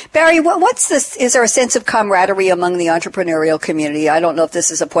point. Barry, what's this? Is there a sense of camaraderie among the entrepreneurial community? I don't know if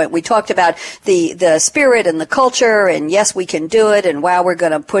this is a point. We talked about the spirit and the culture, and yes, we can do it, and wow, we're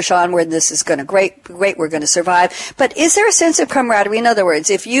going to push onward, and this is going to great, we're going to survive. But is there a sense of camaraderie? In other words,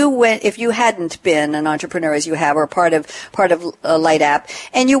 if you hadn't been an entrepreneur as you have, or part of Light App,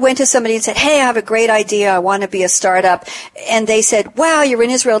 and you went to somebody and said, hey, I have a great idea, I want to be a startup, and they said, wow, you're in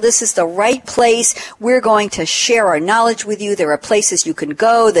Israel, this is the right place, we're going to share our knowledge with you, there are places you can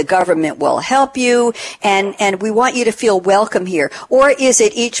go, the government will help you, and we want you to feel welcome here? Or is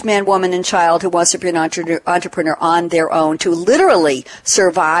it each man, woman, and child who wants to be an entrepreneur on their own to literally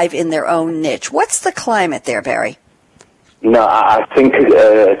survive in their own niche? What's the climate there, Barry? No, I think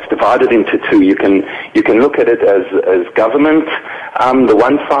it's divided into two. You can look at it as government, the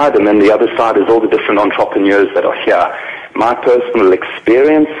one side, and then the other side is all the different entrepreneurs that are here. My personal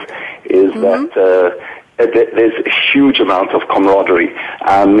experience is that there's a huge amount of camaraderie.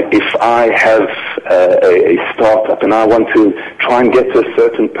 If I have a startup and I want to try and get to a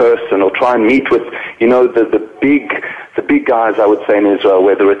certain person, or try and meet with, the big guys, I would say, in Israel,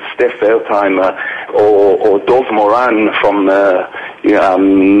 whether it's Steph Wertheimer or Dov Moran from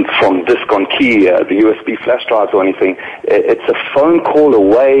Disk on Key, the USB flash drives or anything, it's a phone call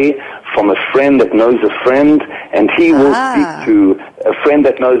away from a friend that knows a friend, and he will speak to a friend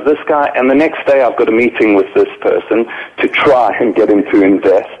that knows this guy, and the next day I've got a meeting with this person to try and get him to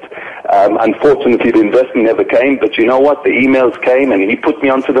invest. Unfortunately, the investment never came, but you know what? The emails came, and he put me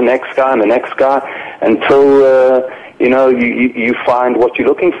onto the next guy and the next guy until you find what you're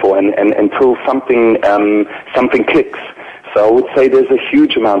looking for, and until something clicks. So I would say there's a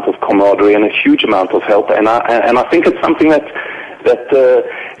huge amount of camaraderie and a huge amount of help, and I think it's something that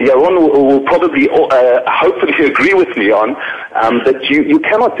Yaron will probably hopefully agree with me on, that you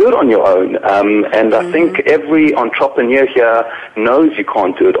cannot do it on your own. And I think every entrepreneur here knows you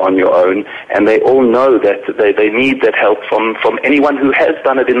can't do it on your own, and they all know that they need that help from anyone who has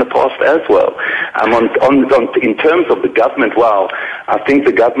done it in the past as well. In terms of the government, I think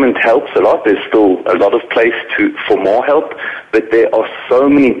the government helps a lot. There's still a lot of place for more help, but there are so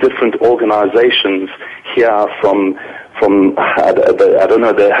many different organizations here from I don't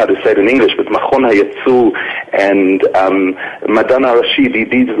know how to say it in English, but Machon HaYetzu and Madan Rashidi.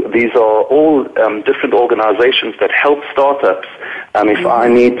 These are all different organizations that help startups. If I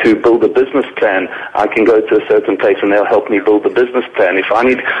need to build a business plan, I can go to a certain place and they'll help me build the business plan. If I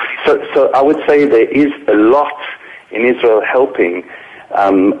need, so I would say there is a lot in Israel helping.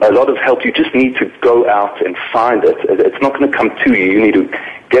 A lot of help. You just need to go out and find it. It's not going to come to you. You need to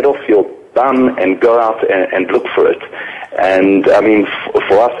get off your bum and go out and look for it. And I mean,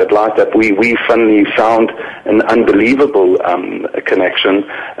 for us at LightUp, we finally found an unbelievable connection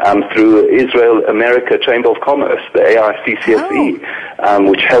through Israel America Chamber of Commerce, the AICCSE,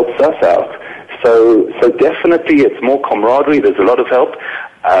 which helps us out. So definitely, it's more camaraderie. There's a lot of help.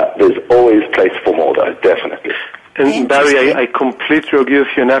 There's always place for more, though. Definitely. And Barry, I completely agree with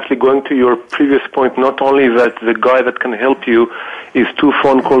you, and actually going to your previous point, not only that the guy that can help you is 2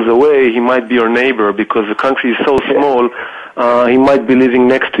 phone calls away, he might be your neighbor, because the country is so small, he might be living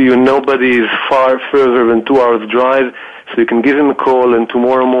next to you. Nobody is far further than 2 hours drive, so you can give him a call, and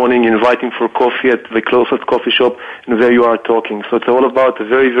tomorrow morning invite him for coffee at the closest coffee shop, and there you are talking. So it's all about a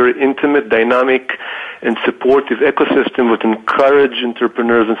very, very intimate, dynamic, and supportive ecosystem that encourages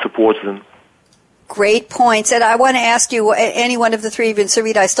entrepreneurs and supports them. Great points. And I want to ask you, any one of the three, even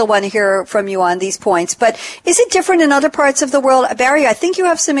Sarita, I still want to hear from you on these points. But is it different in other parts of the world? Barry, I think you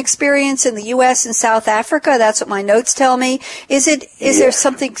have some experience in the U.S. and South Africa. That's what my notes tell me. Is there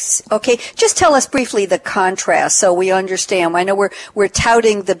something, okay, just tell us briefly the contrast so we understand. I know we're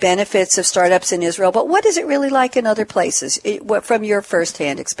touting the benefits of startups in Israel, but what is it really like in other places from your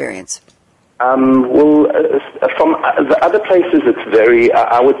firsthand experience? From the other places, it's very.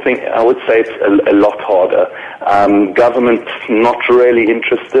 I would say it's a lot harder. Government not really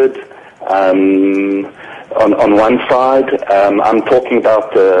interested. On one side, I'm talking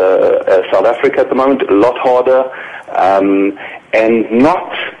about South Africa at the moment. A lot harder, and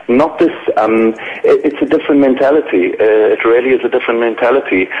not this. It's a different mentality. It really is a different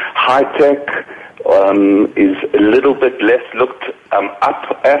mentality. High tech. Is a little bit less looked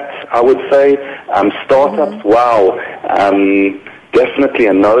up at, I would say. Startups, wow, definitely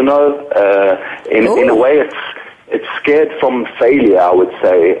a no-no. In a way, it's scared from failure, I would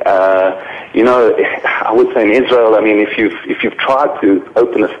say. I would say in Israel, I mean, if you've tried to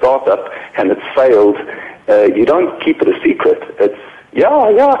open a startup and it's failed, you don't keep it a secret. It's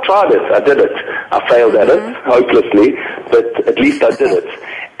I tried it, I did it. I failed at it, hopelessly, but at least I did it.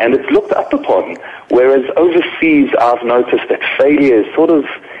 And it's looked up upon, whereas overseas I've noticed that failure is sort of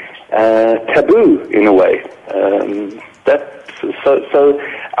taboo in a way. So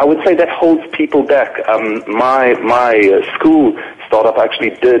I would say that holds people back. My school startup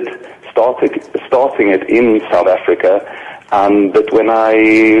actually did starting it in South Africa, but when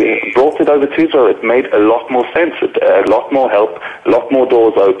I brought it over to Israel, it made a lot more sense. A lot more help, a lot more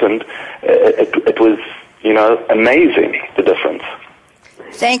doors opened. It was, amazing, the difference.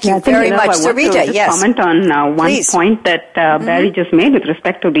 Thank you very much. Sarita, yes. Comment on one point that Barry just made with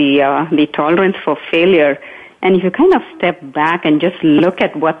respect to the tolerance for failure. And if you kind of step back and just look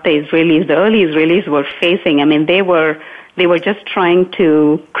at what the early Israelis were facing, I mean, they were just trying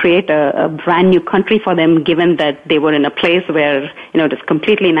to create a brand new country for them, given that they were in a place where, it is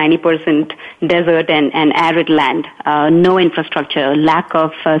completely 90% desert and arid land, no infrastructure, lack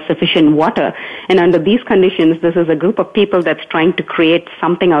of sufficient water. And under these conditions, this is a group of people that's trying to create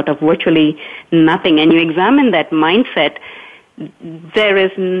something out of virtually nothing. And you examine that mindset, there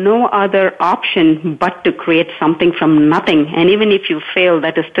is no other option but to create something from nothing. And even if you fail,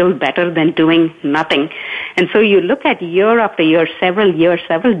 that is still better than doing nothing. And so you look at year after year, several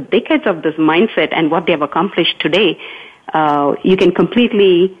decades of this mindset and what they have accomplished today, you can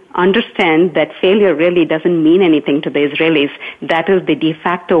completely understand that failure really doesn't mean anything to the Israelis. That is the de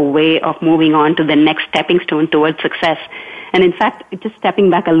facto way of moving on to the next stepping stone towards success. And in fact, just stepping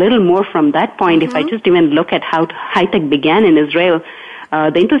back a little more from that point, if I just even look at how high-tech began in Israel,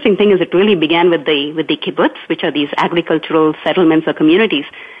 the interesting thing is it really began with the kibbutz, which are these agricultural settlements or communities.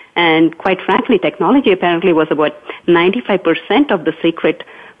 And quite frankly, technology apparently was about 95% of the secret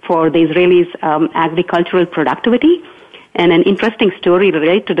for the Israelis' agricultural productivity. And an interesting story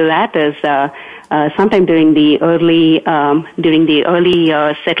related to that is sometime during the early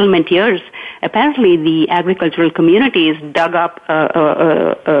settlement years, apparently the agricultural communities dug up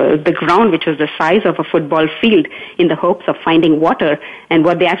the ground, which was the size of a football field, in the hopes of finding water. And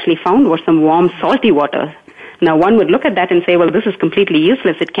what they actually found was some warm, salty water. Now, one would look at that and say, well, this is completely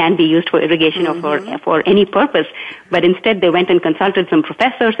useless. It can't be used for irrigation or for any purpose. But instead, they went and consulted some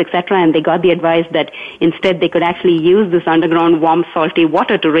professors, etc., and they got the advice that instead they could actually use this underground warm, salty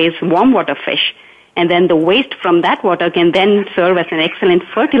water to raise warm water fish. And then the waste from that water can then serve as an excellent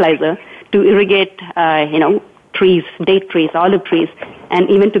fertilizer to irrigate, trees, date trees, olive trees, and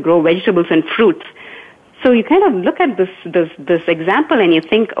even to grow vegetables and fruits. So you kind of look at this example and you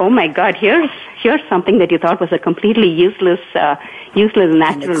think, oh my God, here's something that you thought was a completely useless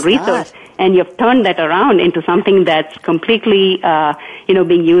natural resource, and you've turned that around into something that's completely,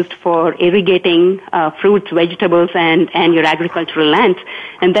 being used for irrigating fruits, vegetables, and your agricultural lands.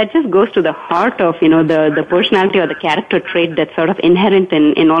 And that just goes to the heart of, the personality or the character trait that's sort of inherent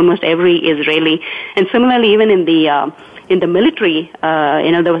in almost every Israeli. And similarly, even in the military,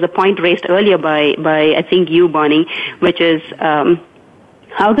 there was a point raised earlier by I think you, Bonnie, which is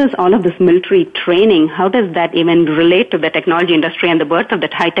how does all of this military training, how does that even relate to the technology industry and the birth of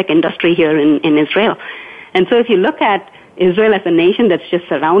that high-tech industry here in Israel? And so if you look at Israel as a nation that's just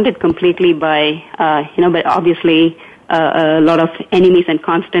surrounded completely by obviously a lot of enemies and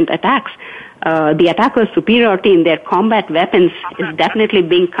constant attacks, the attackers' superiority in their combat weapons is definitely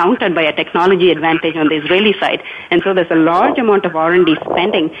being countered by a technology advantage on the Israeli side. And so there's a large amount of R&D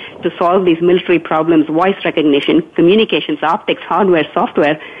spending to solve these military problems, voice recognition, communications, optics, hardware,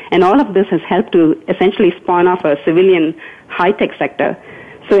 software, and all of this has helped to essentially spawn off a civilian high-tech sector.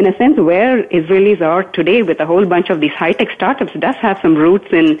 So in a sense, where Israelis are today with a whole bunch of these high-tech startups does have some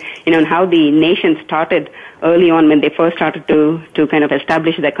roots in, how the nation started early on when they first started to kind of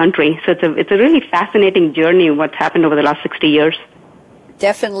establish their country. So it's a really fascinating journey of what's happened over the last 60 years.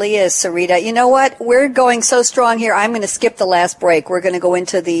 Definitely is, Sarita. You know what? We're going so strong here. I'm going to skip the last break. We're going to go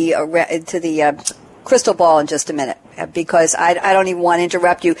into the crystal ball in just a minute because I don't even want to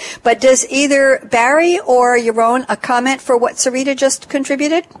interrupt you. But does either Barry or Yaron a comment for what Sarita just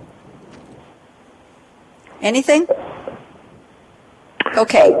contributed? Anything?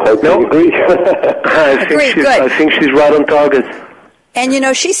 Okay. I agree. I think she's right on target. And,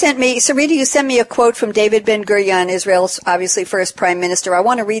 she sent me, Sarita, you sent me a quote from David Ben-Gurion, Israel's obviously first prime minister. I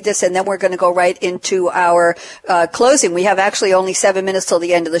want to read this and then we're going to go right into our closing. We have actually only 7 minutes till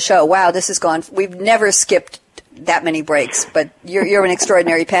the end of the show. Wow, this has gone, we've never skipped that many breaks, but you're an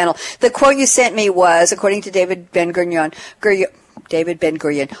extraordinary panel. The quote you sent me was, according to David Ben-Gurion,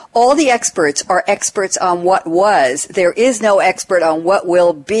 all the experts are experts on what was. There is no expert on what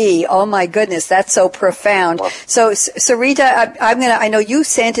will be. Oh my goodness, that's so profound. So, Sarita, I know you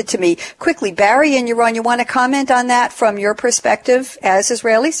sent it to me quickly. Barry and Yaron, you want to comment on that from your perspective as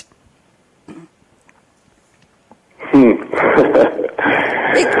Israelis?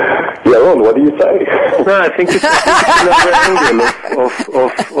 Yaron, what do you say? No, I think it's another angle of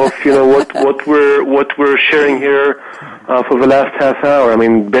what we're sharing here for the last half hour. I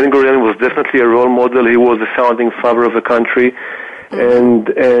mean, Ben-Gurion was definitely a role model. He was the founding father of the country, and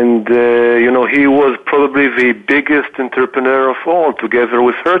he was probably the biggest entrepreneur of all, together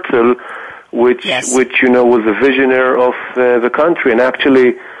with Herzl, which was a visionary of the country. And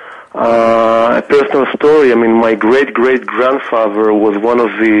actually, a personal story. I mean, my great-great-grandfather was one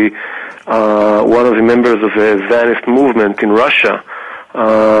of the members of the Zionist movement in Russia.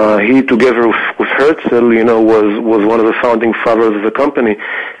 He, together with Herzl, was one of the founding fathers of the company.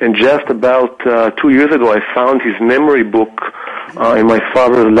 And just about 2 years ago, I found his memory book in my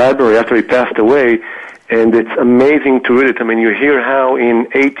father's library after he passed away, and it's amazing to read it. I mean, you hear how in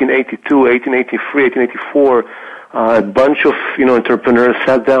 1882, 1883, 1884, a bunch of entrepreneurs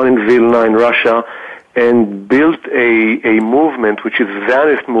sat down in Vilna in Russia and built a movement, which is the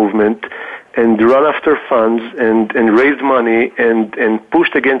Zionist movement, and run after funds and raised money and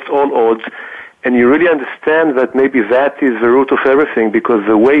pushed against all odds. And you really understand that maybe that is the root of everything, because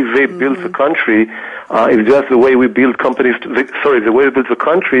the way they built the country is just the way we build companies. The way we build the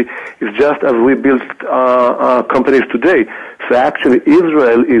country is just as we build companies today. So actually,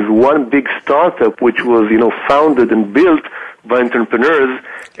 Israel is one big startup which was founded and built by entrepreneurs,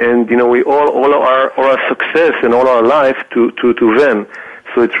 and we all our success and all our life to them.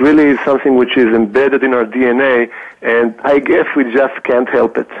 So it's really something which is embedded in our DNA, and I guess we just can't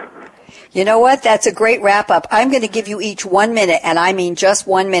help it. You know what? That's a great wrap-up. I'm going to give you each 1 minute, and I mean just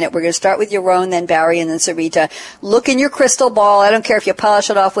 1 minute. We're going to start with Yaron, then Barry, and then Sarita. Look in your crystal ball. I don't care if you polish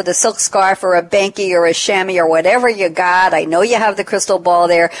it off with a silk scarf or a banky or a chamois or whatever you got. I know you have the crystal ball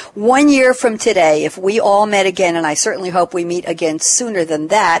there. 1 year from today, if we all met again, and I certainly hope we meet again sooner than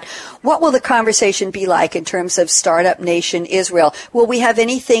that, what will the conversation be like in terms of Startup Nation Israel? Will we have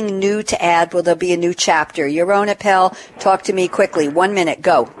anything new to add? Will there be a new chapter? Yaron Appel, talk to me quickly. 1 minute,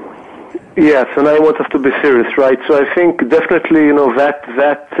 go. Yes, and I want us to be serious, right? So I think definitely,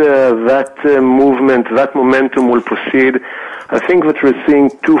 that movement, that momentum will proceed. I think that we're seeing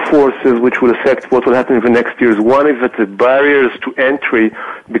two forces which will affect what will happen in the next years. One is that the barriers to entry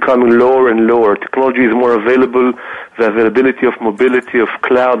becoming lower and lower. Technology is more available. The availability of mobility, of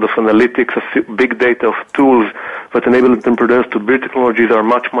cloud, of analytics, of big data, of tools that enable entrepreneurs to build technologies are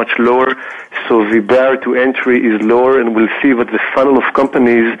much, much lower. So the barrier to entry is lower, and we'll see that the funnel of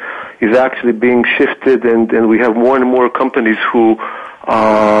companies is actually being shifted, and we have more and more companies who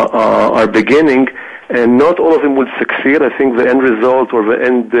are beginning, and not all of them will succeed. I think the end result or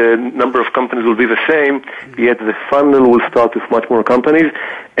the number of companies will be the same, yet the funnel will start with much more companies.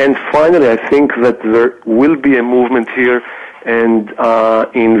 And finally, I think that there will be a movement here, and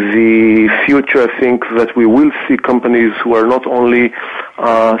in the future, I think that we will see companies who are not only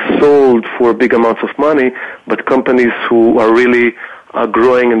sold for big amounts of money, but companies who are really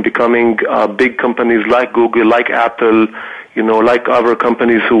growing and becoming big companies like Google, like Apple, like other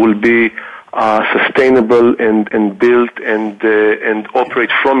companies who will be sustainable and built and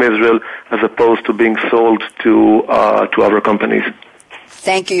operate from Israel as opposed to being sold to other companies.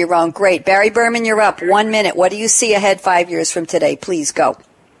 Thank you, Yaron. Great. Barry Berman, you're up. 1 minute. What do you see ahead 5 years from today? Please go.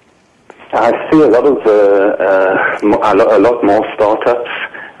 I see a lot of a lot more startups,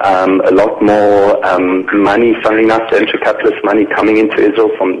 a lot more money, funnily enough, venture capitalist money coming into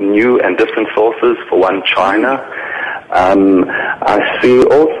Israel from new and different sources. For one, China. I see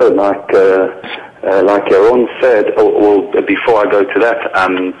also, like Yaron said, or before I go to that,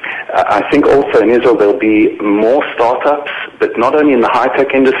 I think also in Israel there'll be more startups, but not only in the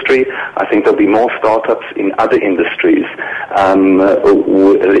high-tech industry. I think there'll be more startups in other industries,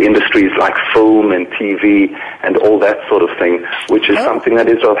 industries like film and TV and all that sort of thing, which is something that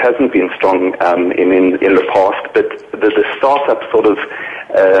Israel hasn't been strong in the past. But the startup sort of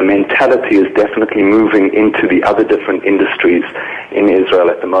mentality is definitely moving into the other different industries in Israel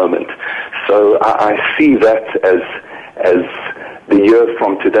at the moment. So I see that as the year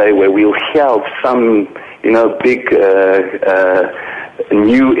from today, where we'll have some, big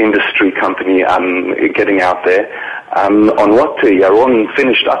new industry company getting out there. On what Yaron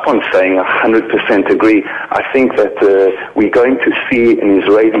finished up on saying, 100% agree. I think that we're going to see an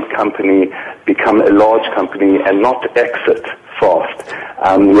Israeli company become a large company and not exit fast.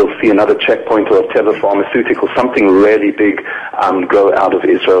 We'll see another Checkpoint or Teva Pharmaceutical, something really big, grow out of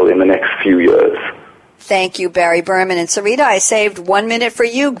Israel in the next few years. Thank you, Barry Berman. And Sarita, I saved 1 minute for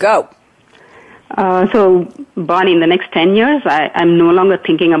you. Go. So, Bonnie, in the next 10 years, I'm no longer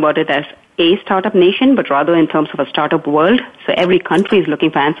thinking about it as a startup nation, but rather in terms of a startup world. So every country is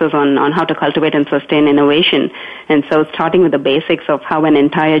looking for answers on how to cultivate and sustain innovation. And so starting with the basics of how an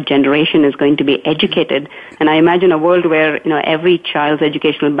entire generation is going to be educated. And I imagine a world where, every child's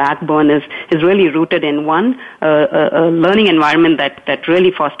educational backbone is really rooted in one, a learning environment that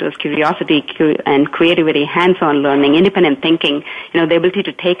really fosters curiosity and creativity, hands-on learning, independent thinking, the ability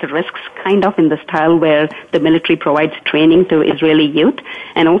to take risks kind of in the style where the military provides training to Israeli youth,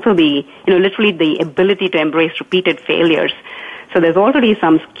 and also literally the ability to embrace repeated failures. So there's already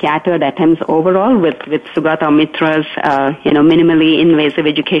some scattered attempts overall with Sugata Mitra's, minimally invasive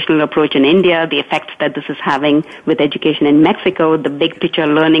educational approach in India, the effects that this is having with education in Mexico, the Big Picture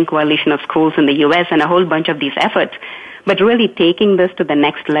Learning Coalition of schools in the U.S., and a whole bunch of these efforts. But really taking this to the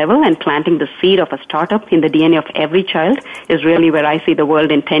next level and planting the seed of a startup in the DNA of every child is really where I see the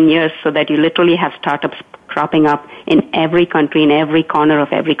world in 10 years, so that you literally have startups cropping up in every country, in every corner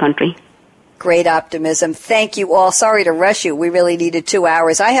of every country. Great optimism. Thank you all. Sorry to rush you. We really needed 2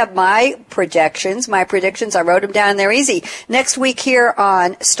 hours. I have my predictions. I wrote them down. They're easy. Next week here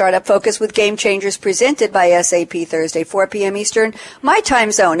on Startup Focus with Game Changers, presented by SAP, Thursday, 4 p.m. Eastern, my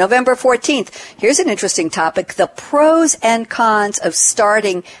time zone, November 14th. Here's an interesting topic, the pros and cons of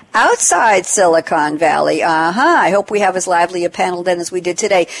starting outside Silicon Valley. I hope we have as lively a panel then as we did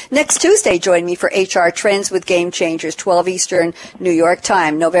today. Next Tuesday, join me for HR Trends with Game Changers, 12 Eastern, New York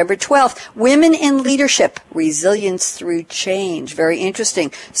time, November 12th. Women in Leadership, Resilience Through Change. Very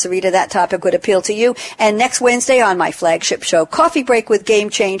interesting. Sarita, that topic would appeal to you. And next Wednesday on my flagship show, Coffee Break with Game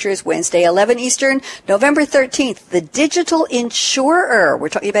Changers, Wednesday, 11 Eastern, November 13th, The Digital Insurer. We're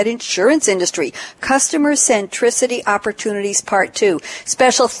talking about insurance industry. Customer Centricity Opportunities, Part 2.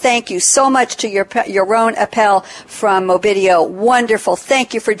 Special thank you so much to Yaron Appel from Mobidio. Wonderful.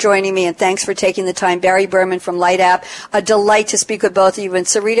 Thank you for joining me, and thanks for taking the time. Barry Berman from LightApp. A delight to speak with both of you. And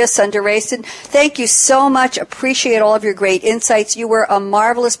Sarita Sundaresan, thank you so much. Appreciate all of your great insights. You were a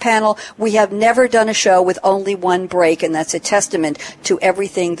marvelous panel. We have never done a show with only one break, and that's a testament to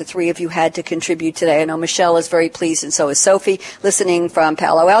everything the three of you had to contribute today. I know Michelle is very pleased, and so is Sophie, listening from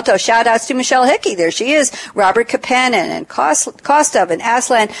Palo Alto. Shout-outs to Michelle Hickey. There she is. Robert Kapanen and Kostov and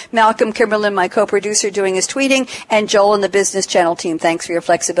Aslan. Malcolm Kimberlin, my co-producer, doing his tweeting, and Joel and the Business Channel team. Thanks for your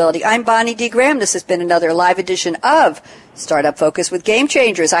flexibility. I'm Bonnie D. Graham. This has been another live edition of Startup Focus with Game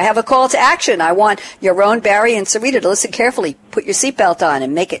Changers. I have a call to action. I want Yaron, Barry, and Sarita to listen carefully. Put your seatbelt on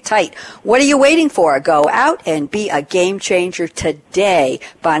and make it tight. What are you waiting for? Go out and be a game changer today.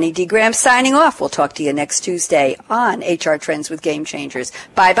 Bonnie D. Graham signing off. We'll talk to you next Tuesday on HR Trends with Game Changers.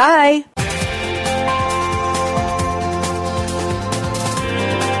 Bye-bye.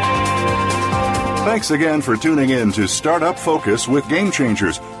 Thanks again for tuning in to Startup Focus with Game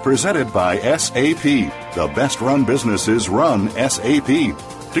Changers, presented by SAP. The best-run businesses run SAP.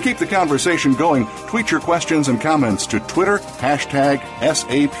 To keep the conversation going, tweet your questions and comments to Twitter, #SAPRADIO.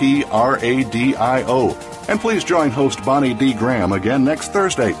 And please join host Bonnie D. Graham again next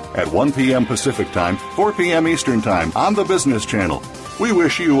Thursday at 1 p.m. Pacific Time, 4 p.m. Eastern Time on the Business Channel. We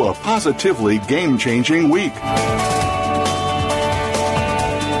wish you a positively game-changing week.